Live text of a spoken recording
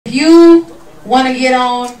want to get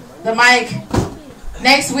on the mic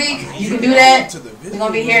next week, you can do that. We're going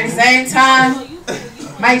to be here at the same time.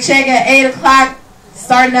 Mic check at 8 o'clock,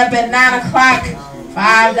 starting up at 9 o'clock,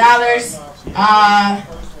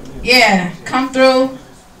 $5. Yeah, come through.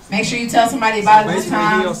 Make sure you tell somebody about it this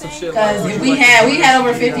time. Because if we had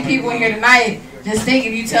over 50 people in here tonight, just think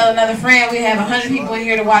if you tell another friend, we have 100 people in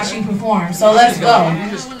here to watch you perform. So let's go.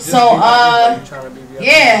 So,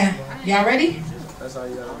 yeah. Y'all ready?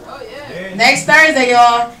 Next Thursday,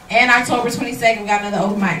 y'all, and October 22nd, we got another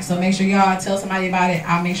open mic. So make sure y'all tell somebody about it.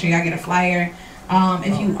 I'll make sure y'all get a flyer.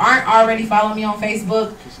 If you aren't already following me on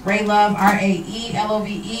Facebook, Ray Love, RAELOVE.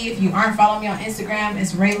 If you aren't following me on Instagram,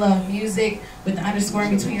 it's Ray Love Music with the underscore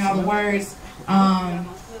in between all the words.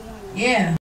 Yeah.